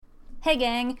Hey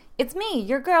gang, it's me,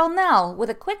 your girl Nell, with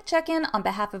a quick check-in on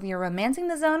behalf of your Romancing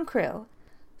the Zone crew.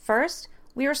 First,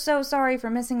 we are so sorry for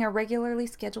missing our regularly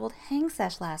scheduled hang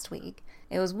sesh last week.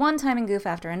 It was one timing goof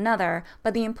after another,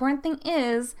 but the important thing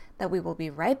is that we will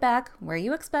be right back where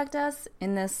you expect us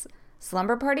in this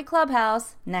Slumber Party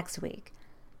Clubhouse next week.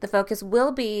 The focus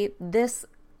will be this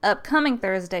upcoming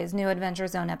Thursday's new Adventure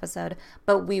Zone episode,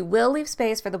 but we will leave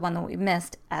space for the one that we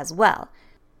missed as well.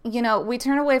 You know, we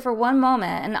turn away for one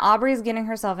moment and Aubrey's getting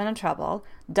herself into trouble.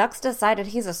 Duck's decided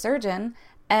he's a surgeon,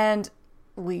 and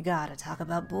we gotta talk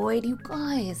about Boyd, you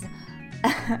guys.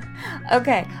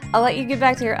 Okay, I'll let you get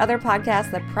back to your other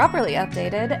podcasts that properly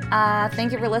updated.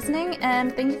 Thank you for listening,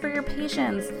 and thank you for your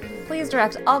patience. Please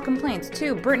direct all complaints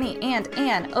to Brittany and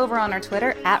Anne over on our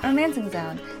Twitter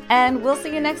 @RomancingZone, and we'll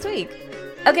see you next week.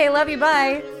 Okay, love you,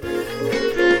 bye.